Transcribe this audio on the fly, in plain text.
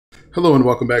Hello and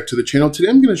welcome back to the channel. Today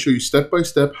I'm going to show you step by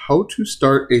step how to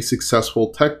start a successful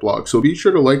tech blog. So be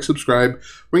sure to like, subscribe,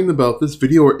 ring the bell if this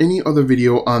video or any other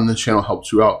video on the channel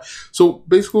helps you out. So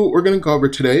basically what we're going to go over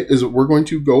today is we're going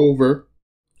to go over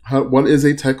what is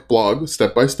a tech blog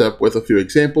step by step with a few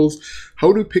examples,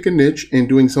 how to pick a niche and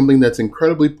doing something that's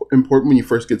incredibly important when you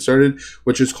first get started,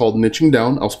 which is called niching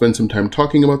down. I'll spend some time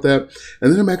talking about that.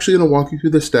 And then I'm actually going to walk you through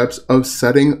the steps of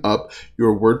setting up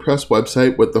your WordPress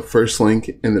website with the first link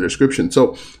in the description.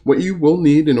 So what you will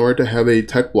need in order to have a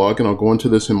tech blog, and I'll go into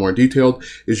this in more detail,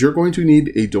 is you're going to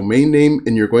need a domain name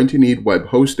and you're going to need web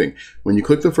hosting. When you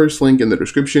click the first link in the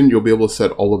description, you'll be able to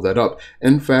set all of that up.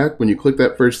 In fact, when you click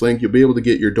that first link, you'll be able to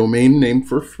get your domain name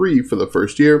for free for the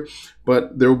first year.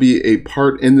 But there will be a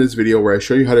part in this video where I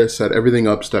show you how to set everything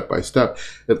up step by step.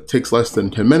 It takes less than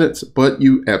 10 minutes, but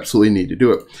you absolutely need to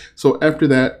do it. So after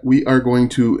that, we are going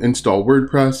to install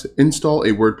WordPress, install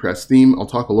a WordPress theme. I'll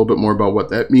talk a little bit more about what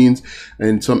that means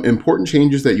and some important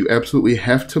changes that you absolutely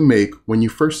have to make when you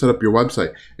first set up your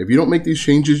website. If you don't make these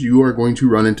changes, you are going to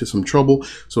run into some trouble.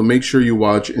 So make sure you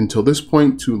watch until this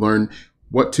point to learn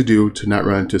what to do to not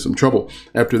run into some trouble.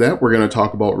 After that, we're going to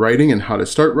talk about writing and how to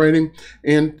start writing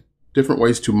and different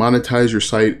ways to monetize your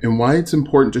site and why it's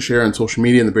important to share on social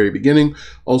media in the very beginning.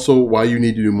 Also, why you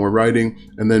need to do more writing,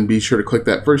 and then be sure to click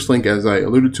that first link as I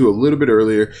alluded to a little bit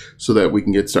earlier so that we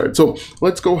can get started. So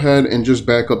let's go ahead and just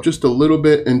back up just a little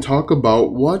bit and talk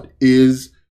about what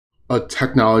is a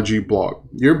technology blog.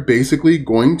 You're basically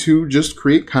going to just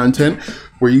create content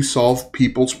where you solve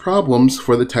people's problems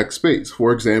for the tech space.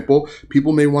 For example,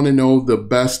 people may want to know the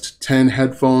best 10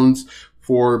 headphones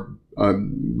for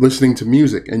listening to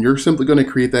music, and you're simply going to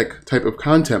create that type of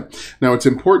content. Now, it's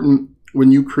important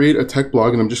when you create a tech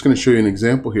blog, and I'm just going to show you an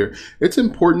example here. It's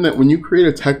important that when you create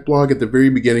a tech blog at the very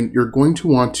beginning, you're going to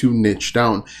want to niche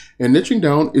down. And niching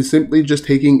down is simply just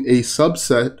taking a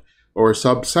subset or a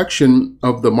subsection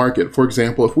of the market. For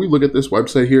example, if we look at this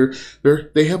website here,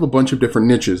 they have a bunch of different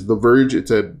niches. The Verge,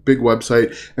 it's a big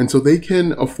website, and so they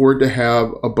can afford to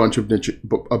have a bunch of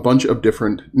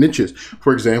different niches.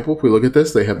 For example, if we look at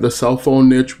this, they have the cell phone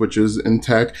niche, which is in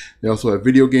tech. They also have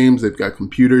video games. They've got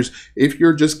computers. If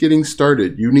you're just getting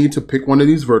started, you need to pick one of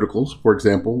these verticals. For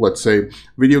example, let's say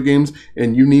video games,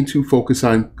 and you need to focus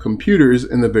on computers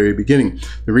in the very beginning.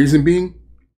 The reason being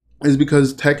is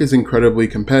because tech is incredibly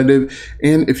competitive,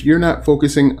 and if you're not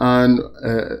focusing on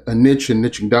a niche and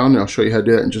niching down, and I'll show you how to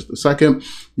do that in just a second,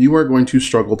 you are going to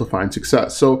struggle to find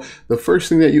success. So the first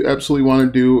thing that you absolutely want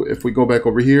to do, if we go back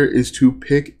over here, is to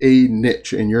pick a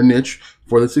niche, and your niche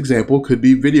for this example could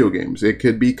be video games, it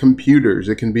could be computers,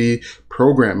 it can be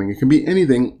programming, it can be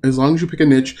anything, as long as you pick a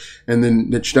niche and then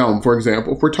niche down. For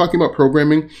example, if we're talking about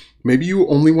programming, maybe you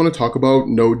only want to talk about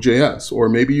Node.js, or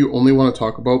maybe you only want to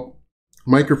talk about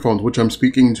microphones, which I'm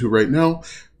speaking to right now.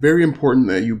 Very important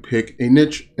that you pick a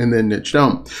niche and then niche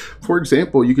down. For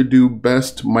example, you could do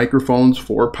best microphones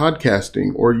for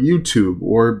podcasting or YouTube,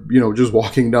 or just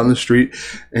walking down the street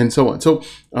and so on. So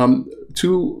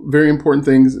two very important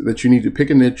things that you need to pick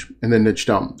a niche and then niche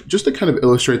down. Just to kind of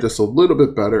illustrate this a little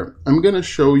bit better, I'm going to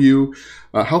show you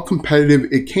how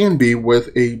competitive it can be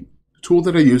with a tool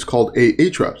that I use called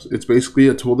Ahrefs. It's basically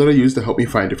a tool that I use to help me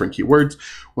find different keywords.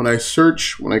 When I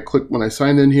search, when I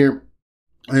sign in here,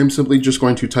 I am simply just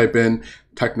going to type in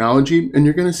technology, and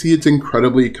you're going to see it's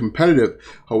incredibly competitive.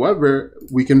 However,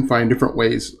 we can find different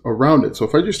ways around it. So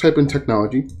if I just type in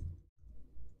technology,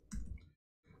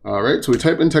 all right, so we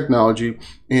type in technology,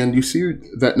 and you see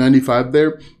that 95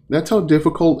 there. That's how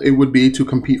difficult it would be to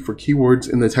compete for keywords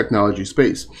in the technology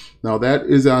space. Now that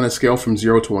is on a scale from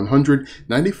 0 to 100.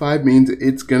 95 means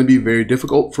it's going to be very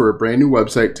difficult for a brand new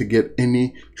website to get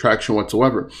any traction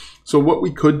whatsoever. So what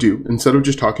we could do, instead of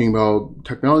just talking about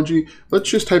technology, let's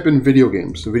just type in video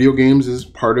games. So video games is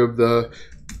part of the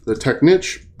tech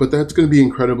niche, but that's going to be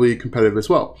incredibly competitive as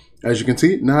well. As you can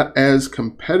see, not as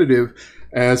competitive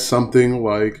as something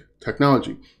like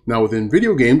technology. Now within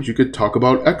video games, you could talk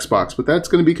about Xbox, but that's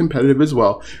going to be competitive as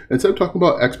well. Instead of talking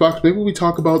about Xbox, maybe we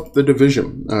talk about The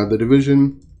Division. The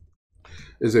Division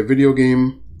is a video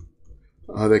game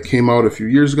that came out a few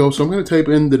years ago. So I'm going to type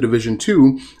in The Division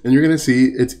 2, and you're going to see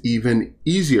it's even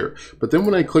easier. But then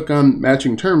when I click on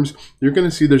matching terms, you're going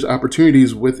to see there's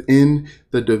opportunities within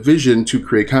The Division to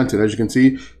create content. As you can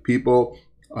see, people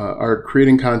are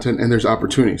creating content, and there's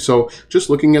opportunity. So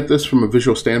just looking at this from a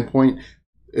visual standpoint,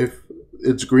 if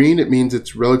it's green, it means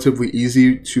it's relatively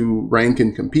easy to rank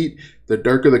and compete. The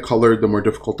darker the color, the more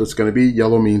difficult it's going to be.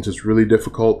 Yellow means it's really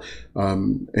difficult,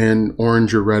 and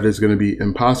orange or red is going to be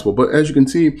impossible. But as you can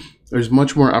see, there's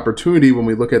much more opportunity when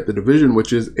we look at the division,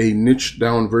 which is a niche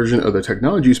down version of the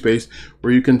technology space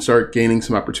where you can start gaining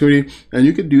some opportunity. And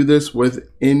you could do this with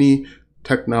any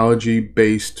technology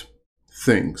based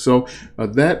thing. So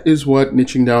that is what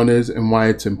niching down is and why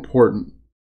it's important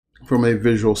from a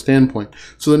visual standpoint.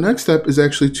 So the next step is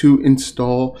actually to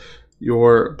install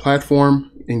your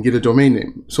platform and get a domain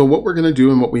name. So what we're going to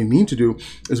do and what we need to do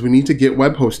is we need to get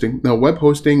web hosting. Now, web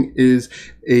hosting is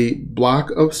a block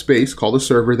of space called a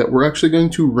server that we're actually going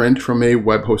to rent from a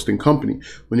web hosting company.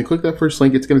 When you click that first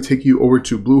link, it's going to take you over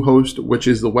to Bluehost, which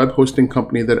is the web hosting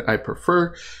company that I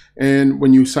prefer. And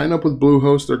when you sign up with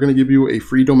Bluehost, they're going to give you a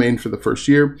free domain for the first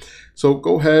year. So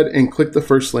go ahead and click the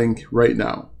first link right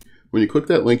now. When you click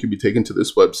that link, you'll be taken to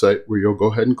this website where you'll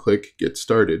go ahead and click Get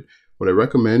Started. What I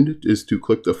recommend is to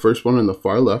click the first one on the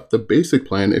far left, the basic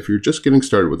plan, if you're just getting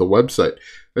started with a website.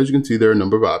 As you can see, there are a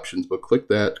number of options, but click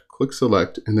that, click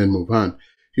Select, and then move on.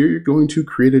 Here, you're going to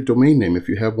create a domain name. If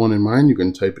you have one in mind, you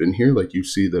can type it in here like you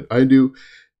see that I do.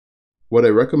 What I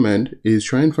recommend is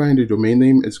try and find a domain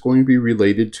name that's going to be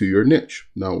related to your niche.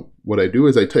 Now, what I do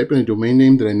is I type in a domain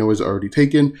name that I know is already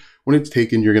taken. When it's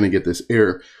taken, you're going to get this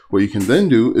error. What you can then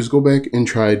do is go back and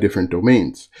try different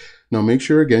domains. Now, make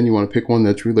sure, again, you want to pick one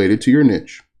that's related to your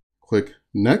niche. Click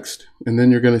Next, and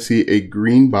then you're going to see a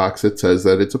green box that says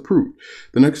that it's approved.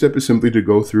 The next step is simply to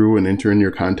go through and enter in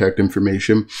your contact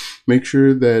information. Make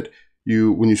sure that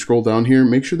when you scroll down here,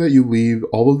 make sure that you leave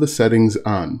all of the settings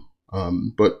on.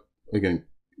 But again,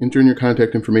 enter in your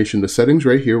contact information. The settings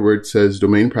right here where it says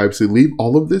domain privacy, leave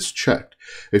all of this checked.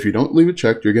 If you don't leave it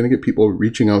checked, you're going to get people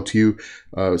reaching out to you,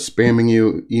 spamming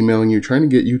you, emailing you, trying to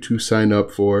get you to sign up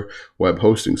for web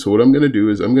hosting. So what I'm going to do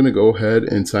is I'm going to go ahead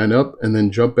and sign up and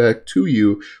then jump back to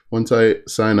you once I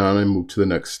sign on and move to the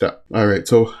next step. All right,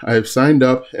 so I've signed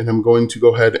up and I'm going to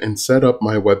go ahead and set up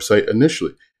my website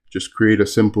initially. Just create a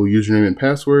simple username and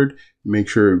password, make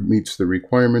sure it meets the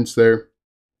requirements there,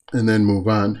 and then move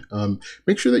on.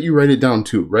 Make sure that you write it down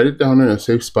too. Write it down in a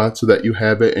safe spot so that you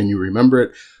have it and you remember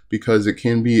it, because it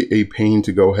can be a pain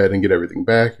to go ahead and get everything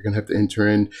back. You're gonna have to enter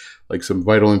in like some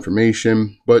vital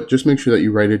information, but just make sure that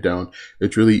you write it down.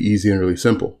 It's really easy and really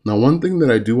simple. Now, one thing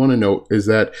that I do wanna note is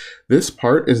that this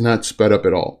part is not sped up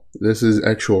at all. This is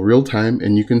actual real time,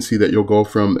 and you can see that you'll go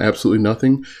from absolutely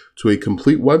nothing to a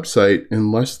complete website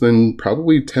in less than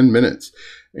probably 10 minutes.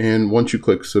 And once you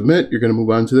click submit, you're going to move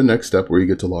on to the next step where you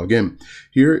get to log in.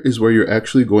 Here is where you're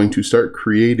actually going to start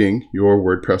creating your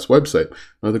WordPress website.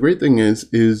 Now, the great thing is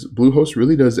Bluehost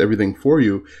really does everything for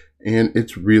you, and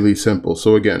it's really simple.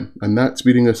 So again, I'm not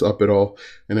speeding this up at all,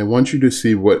 and I want you to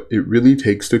see what it really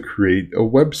takes to create a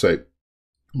website.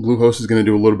 Bluehost is going to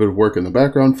do a little bit of work in the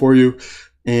background for you,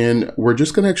 and we're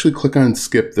just going to actually click on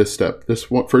skip this step.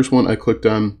 This one, first one I clicked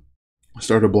on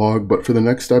start a blog, but for the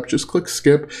next step, just click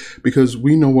skip, because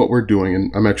we know what we're doing, and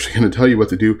I'm actually going to tell you what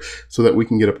to do so that we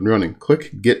can get up and running.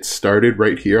 Click get started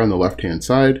right here on the left hand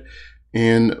side,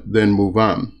 and then move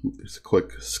on. Just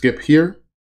click skip here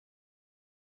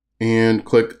and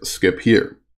click skip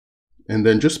here. And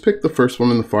then just pick the first one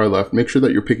on the far left. Make sure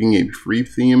that you're picking a free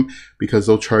theme, because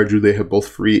they'll charge you. They have both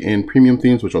free and premium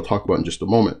themes, which I'll talk about in just a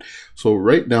moment. So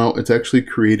right now, it's actually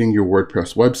creating your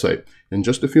WordPress website. In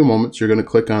just a few moments, you're going to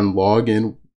click on log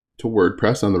in to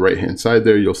WordPress on the right hand side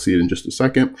there. You'll see it in just a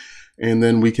second. And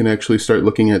then we can actually start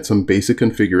looking at some basic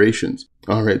configurations.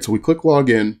 All right, so we click log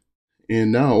in,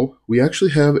 and now we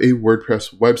actually have a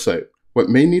WordPress website. What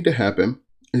may need to happen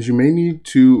is you may need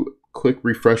to click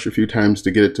refresh a few times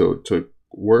to get it to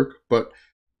work, but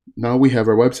now we have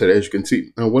our website, as you can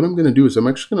see. Now what I'm going to do is I'm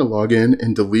actually going to log in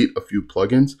and delete a few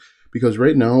plugins, because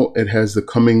right now it has the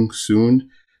coming soon.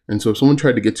 And so if someone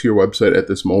tried to get to your website at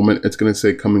this moment, it's going to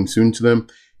say coming soon to them,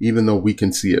 even though we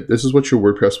can see it. This is what your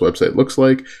WordPress website looks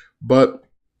like, but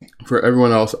for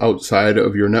everyone else outside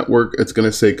of your network, it's going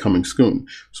to say coming soon.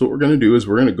 So what we're going to do is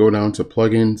we're going to go down to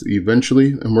plugins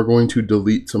eventually, and we're going to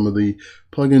delete some of the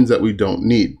plugins that we don't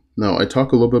need. Now, I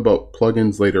talk a little bit about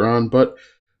plugins later on, but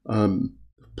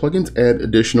plugins add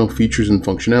additional features and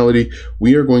functionality.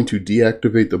 We are going to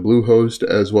deactivate the Bluehost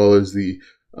as well as the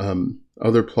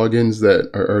other plugins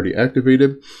that are already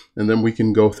activated, and then we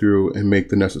can go through and make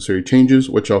the necessary changes,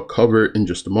 which I'll cover in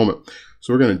just a moment.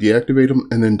 So we're going to deactivate them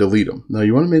and then delete them. Now,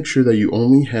 you want to make sure that you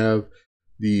only have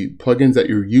the plugins that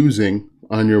you're using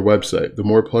on your website. The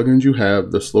more plugins you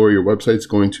have, the slower your website's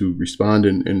going to respond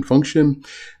and function,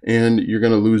 and you're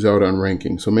going to lose out on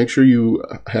ranking. So make sure you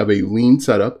have a lean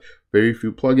setup, very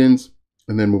few plugins,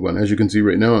 and then move on. As you can see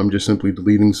right now, I'm just simply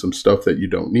deleting some stuff that you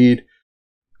don't need.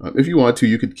 If you want to,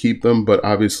 you could keep them, but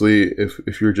obviously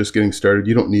if you're just getting started,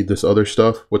 you don't need this other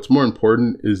stuff. What's more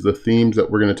important is the themes that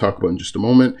we're going to talk about in just a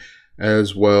moment,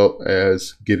 as well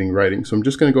as getting writing. So I'm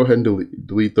just going to go ahead and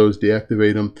delete those,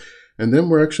 deactivate them, and then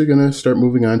we're actually going to start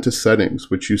moving on to settings,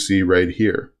 which you see right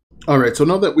here. All right, so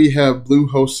now that we have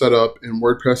Bluehost set up and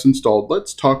WordPress installed,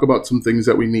 let's talk about some things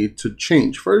that we need to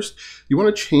change. First, you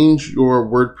want to change your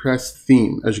WordPress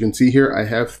theme. As you can see here, I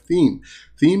have theme.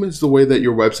 Theme is the way that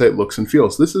your website looks and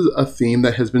feels. This is a theme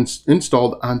that has been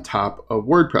installed on top of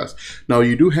WordPress. Now,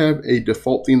 you do have a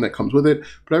default theme that comes with it,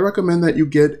 but I recommend that you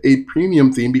get a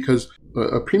premium theme because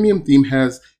a premium theme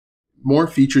has more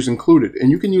features included. And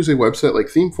you can use a website like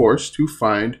ThemeForest to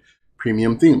find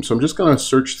premium theme. So I'm just going to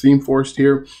search ThemeForest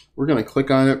here. We're going to click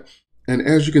on it. And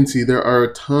as you can see, there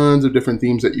are tons of different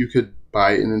themes that you could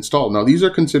buy and install. Now, these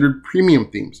are considered premium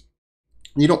themes.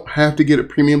 You don't have to get a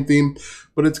premium theme,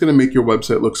 but it's going to make your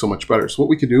website look so much better. So what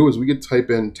we can do is we could type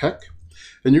in tech,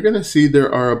 and you're going to see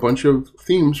there are a bunch of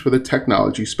themes for the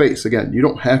technology space. Again, you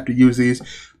don't have to use these,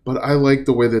 but I like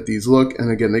the way that these look. And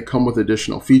again, they come with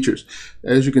additional features.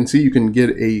 As you can see, you can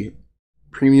get a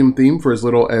premium theme for as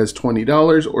little as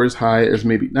 $20 or as high as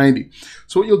maybe $90.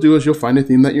 So what you'll do is you'll find a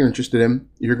theme that you're interested in.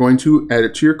 You're going to add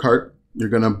it to your cart. You're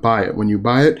going to buy it. When you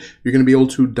buy it, you're going to be able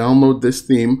to download this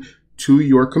theme to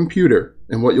your computer.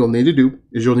 And what you'll need to do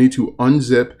is you'll need to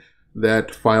unzip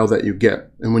that file that you get.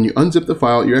 And when you unzip the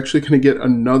file, you're actually going to get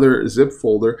another zip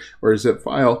folder or a zip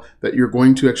file that you're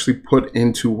going to actually put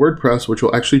into WordPress, which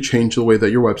will actually change the way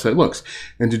that your website looks.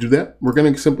 And to do that, we're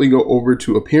going to simply go over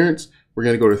to Appearance. We're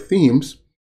going to go to Themes.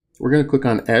 We're going to click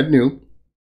on Add New,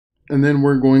 and then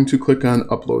we're going to click on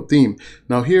Upload Theme.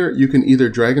 Now here, you can either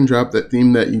drag and drop that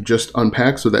theme that you just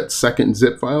unpacked, so that second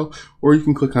zip file, or you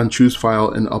can click on Choose File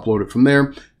and upload it from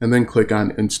there, and then click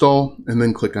on Install, and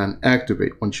then click on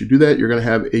Activate. Once you do that, you're going to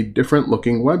have a different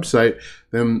looking website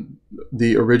than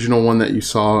the original one that you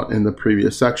saw in the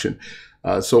previous section.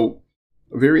 So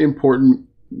very important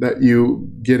that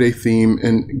you get a theme,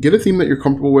 and get a theme that you're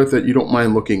comfortable with, that you don't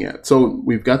mind looking at. So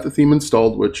we've got the theme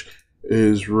installed, which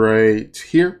is right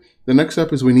here. The next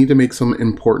step is we need to make some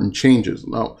important changes.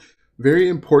 Now, very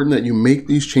important that you make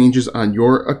these changes on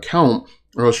your account,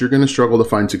 or else you're going to struggle to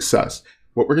find success.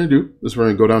 What we're going to do is we're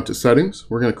going to go down to Settings.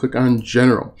 We're going to click on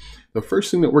General. The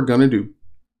first thing that we're going to do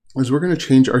is we're going to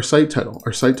change our site title.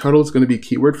 Our site title is going to be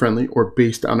keyword friendly or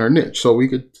based on our niche. So we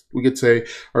could say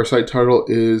our site title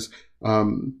is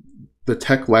the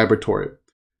Tech Laboratory,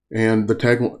 and the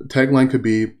tagline could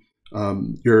be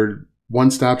your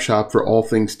one-stop shop for all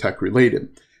things tech related.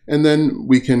 And then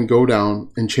we can go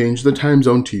down and change the time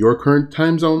zone to your current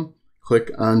time zone. Click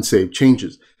on Save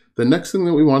Changes. The next thing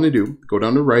that we want to do, go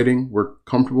down to Writing. We're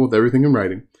comfortable with everything in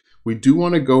writing. We do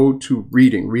want to go to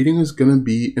Reading. Reading is going to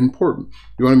be important.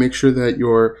 You want to make sure that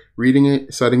your reading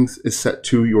settings is set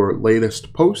to your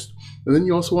latest post. And then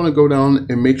you also want to go down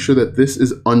and make sure that this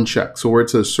is unchecked. So where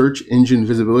it says Search Engine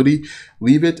Visibility,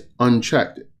 leave it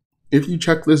unchecked. If you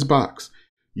check this box,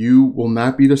 you will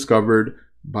not be discovered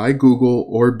by Google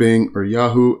or Bing or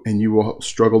Yahoo, and you will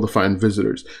struggle to find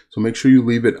visitors. So make sure you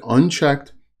leave it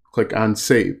unchecked. Click on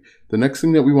Save. The next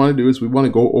thing that we want to do is we want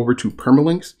to go over to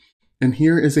Permalinks. And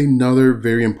here is another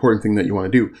very important thing that you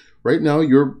want to do. Right now,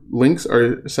 your links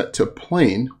are set to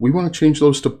plain. We want to change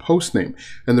those to post name.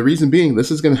 And the reason being,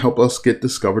 this is going to help us get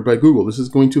discovered by Google. This is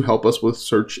going to help us with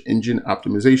search engine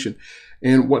optimization.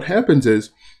 And what happens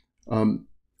is,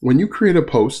 when you create a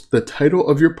post, the title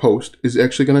of your post is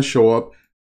actually going to show up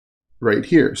right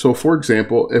here. So for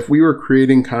example, if we were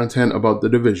creating content about the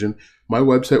division, my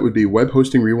website would be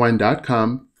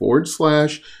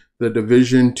webhostingrewind.com/the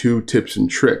division 2 tips and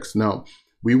tricks. Now,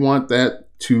 we want that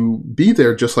to be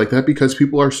there just like that because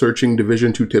people are searching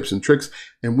division 2 tips and tricks,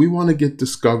 and we want to get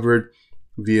discovered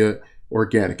via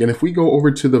organic. And if we go over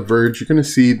to The Verge, you're going to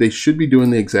see they should be doing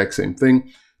the exact same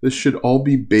thing. This should all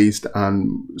be based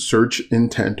on search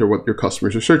intent or what your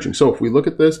customers are searching. So if we look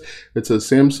at this, it says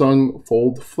Samsung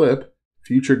Fold Flip,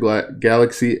 Future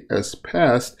Galaxy S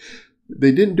Past.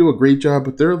 They didn't do a great job,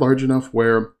 but they're large enough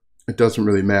where it doesn't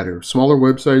really matter. Smaller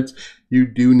websites, you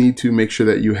do need to make sure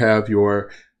that you have your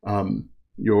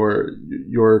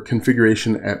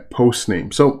configuration at post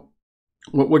name. So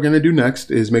what we're going to do next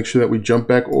is make sure that we jump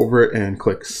back over and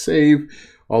click Save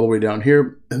all the way down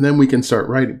here, and then we can start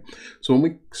writing. So when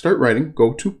we start writing,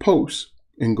 go to Posts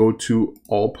and go to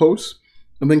All Posts,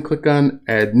 and then click on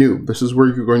Add New. This is where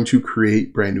you're going to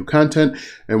create brand new content.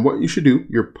 And what you should do,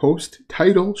 your post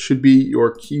title should be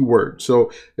your keyword.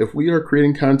 So if we are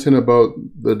creating content about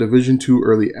the Division 2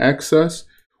 Early Access,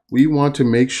 we want to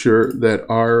make sure that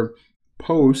our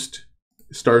post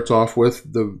starts off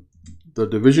with the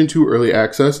Division 2 early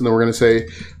access, and then we're going to say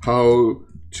how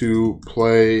to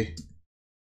play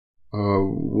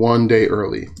 1 day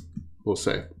early, we'll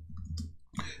say.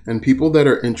 And people that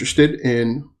are interested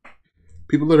in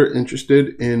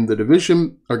the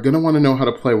division are going to want to know how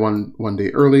to play one day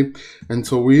early. And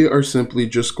so we are simply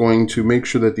just going to make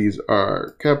sure that these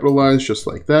are capitalized just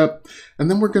like that.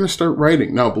 And then we're going to start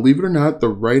writing. Now, believe it or not, the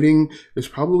writing is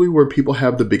probably where people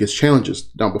have the biggest challenges.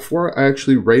 Now, before I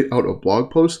actually write out a blog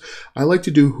post, I like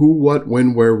to do who, what,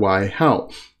 when, where, why, how.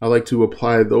 I like to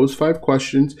apply those 5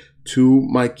 questions to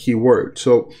my keyword.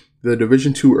 So the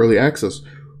Division 2 early access.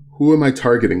 Who am I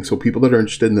targeting? So people that are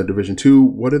interested in the Division 2,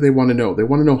 what do they want to know? They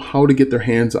want to know how to get their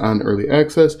hands on early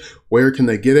access. Where can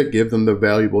they get it? Give them the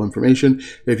valuable information.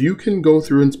 If you can go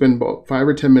through and spend about 5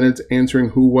 or 10 minutes answering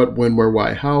who, what, when, where,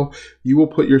 why, how, you will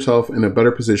put yourself in a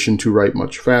better position to write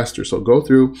much faster. So go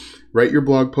through, write your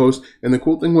blog post. And the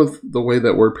cool thing with the way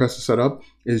that WordPress is set up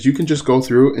is you can just go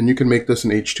through and you can make this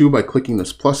an H2 by clicking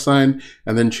this plus sign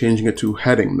and then changing it to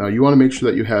heading. Now you want to make sure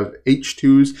that you have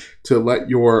H2s to let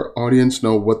your audience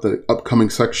know what the upcoming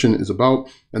section is about,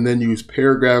 and then use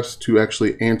paragraphs to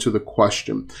actually answer the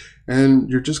question. And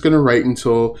you're just going to write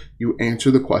until you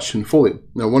answer the question fully.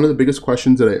 Now, one of the biggest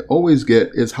questions that I always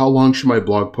get is, how long should my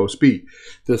blog post be?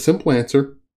 The simple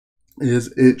answer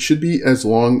is it should be as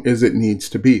long as it needs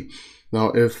to be. Now,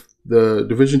 if the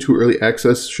Division 2 early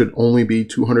access should only be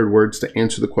 200 words to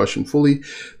answer the question fully,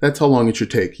 that's how long it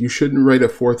should take. You shouldn't write a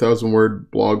 4,000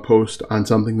 word blog post on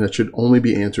something that should only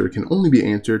be answered, can only be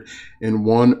answered in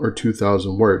 1,000 or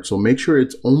 2,000 words. So make sure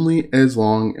it's only as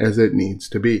long as it needs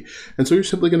to be. And so you're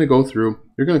simply going to go through,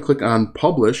 you're going to click on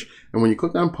publish. And when you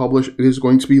click on publish, it is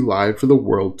going to be live for the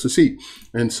world to see.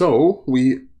 And so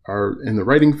we are in the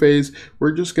writing phase.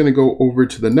 We're just going to go over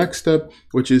to the next step,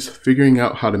 which is figuring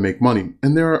out how to make money.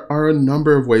 And there are a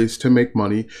number of ways to make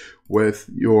money with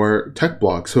your tech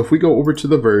blog. So if we go over to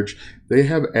The Verge, they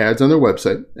have ads on their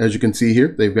website. As you can see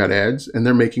here, they've got ads and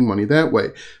they're making money that way.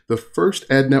 The first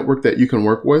ad network that you can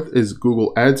work with is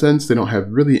Google AdSense. They don't have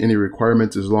really any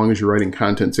requirements as long as you're writing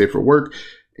content safe for work,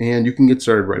 and you can get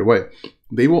started right away.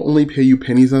 They will only pay you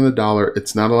pennies on the dollar.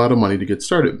 It's not a lot of money to get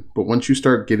started. But once you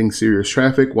start getting serious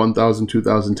traffic, 1,000,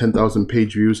 2,000, 10,000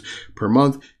 page views per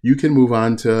month, you can move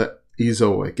on to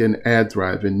Ezoic and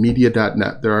AdThrive and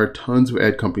Media.net. There are tons of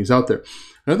ad companies out there.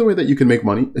 Another way that you can make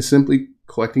money is simply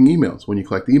collecting emails. When you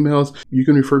collect emails, you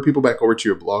can refer people back over to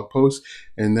your blog post,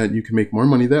 and that you can make more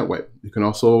money that way. You can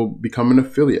also become an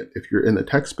affiliate. If you're in the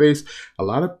tech space, a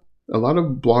lot of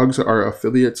blogs are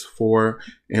affiliates for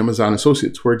Amazon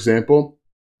associates. For example,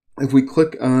 if we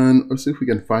click on, let's see if we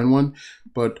can find one,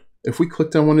 but if we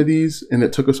clicked on one of these and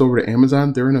it took us over to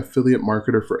Amazon, they're an affiliate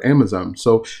marketer for Amazon.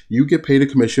 So you get paid a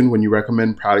commission when you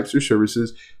recommend products or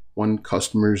services when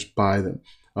customers buy them.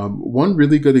 One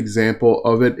really good example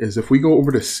of it is if we go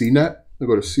over to CNET, we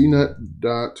go to cnet.com,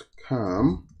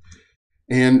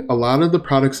 and a lot of the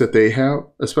products that they have,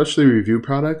 especially review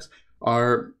products,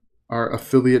 are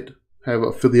have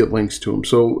affiliate links to them.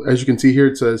 So as you can see here,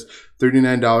 it says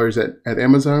 $39 at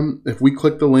Amazon. If we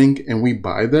click the link and we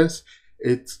buy this,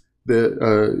 it's the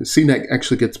CNET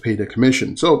actually gets paid a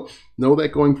commission. So know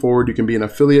that going forward, you can be an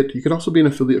affiliate. You can also be an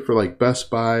affiliate for like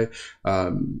Best Buy,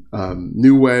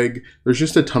 Newegg. There's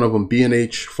just a ton of them.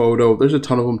 B&H Photo. There's a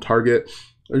ton of them. Target.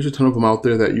 There's a ton of them out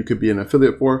there that you could be an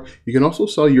affiliate for. You can also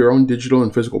sell your own digital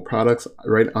and physical products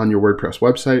right on your WordPress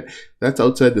website. That's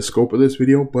outside the scope of this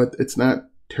video, but it's not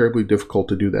terribly difficult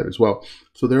to do that as well.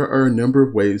 So there are a number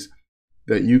of ways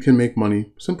that you can make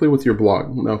money simply with your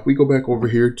blog. Now, if we go back over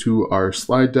here to our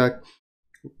slide deck,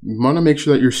 you want to make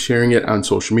sure that you're sharing it on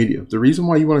social media. The reason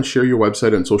why you want to share your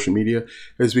website on social media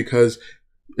is because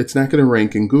it's not going to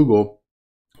rank in Google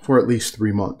for at least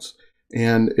 3 months.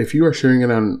 And if you are sharing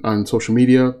it on social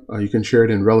media, you can share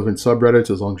it in relevant subreddits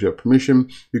as long as you have permission.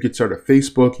 You could start a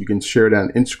Facebook. You can share it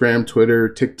on Instagram, Twitter,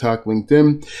 TikTok,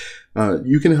 LinkedIn.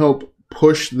 You can help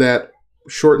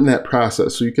shorten that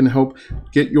process. So you can help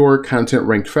get your content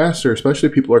ranked faster, especially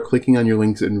if people are clicking on your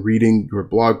links and reading your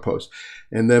blog post.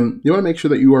 And then you want to make sure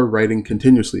that you are writing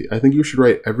continuously. I think you should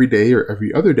write every day or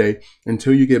every other day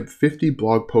until you get 50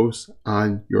 blog posts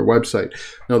on your website.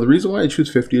 Now, the reason why I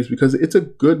choose 50 is because it's a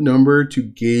good number to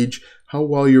gauge how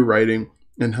well you're writing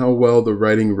and how well the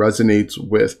writing resonates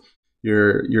with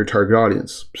your target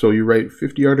audience. So you write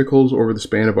 50 articles over the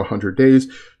span of 100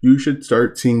 days, you should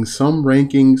start seeing some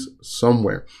rankings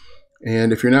somewhere.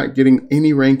 And if you're not getting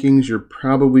any rankings, you're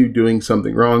probably doing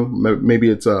something wrong.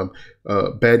 Maybe it's a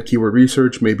bad keyword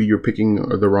research. Maybe you're picking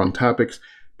the wrong topics.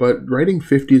 But writing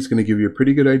 50 is going to give you a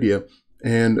pretty good idea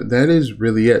And that is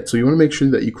really it. So you want to make sure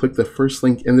that you click the first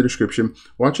link in the description.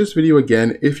 Watch this video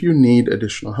again if you need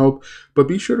additional help, but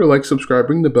be sure to like, subscribe,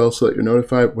 ring the bell so that you're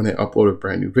notified when I upload a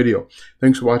brand new video.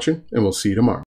 Thanks for watching, and we'll see you tomorrow.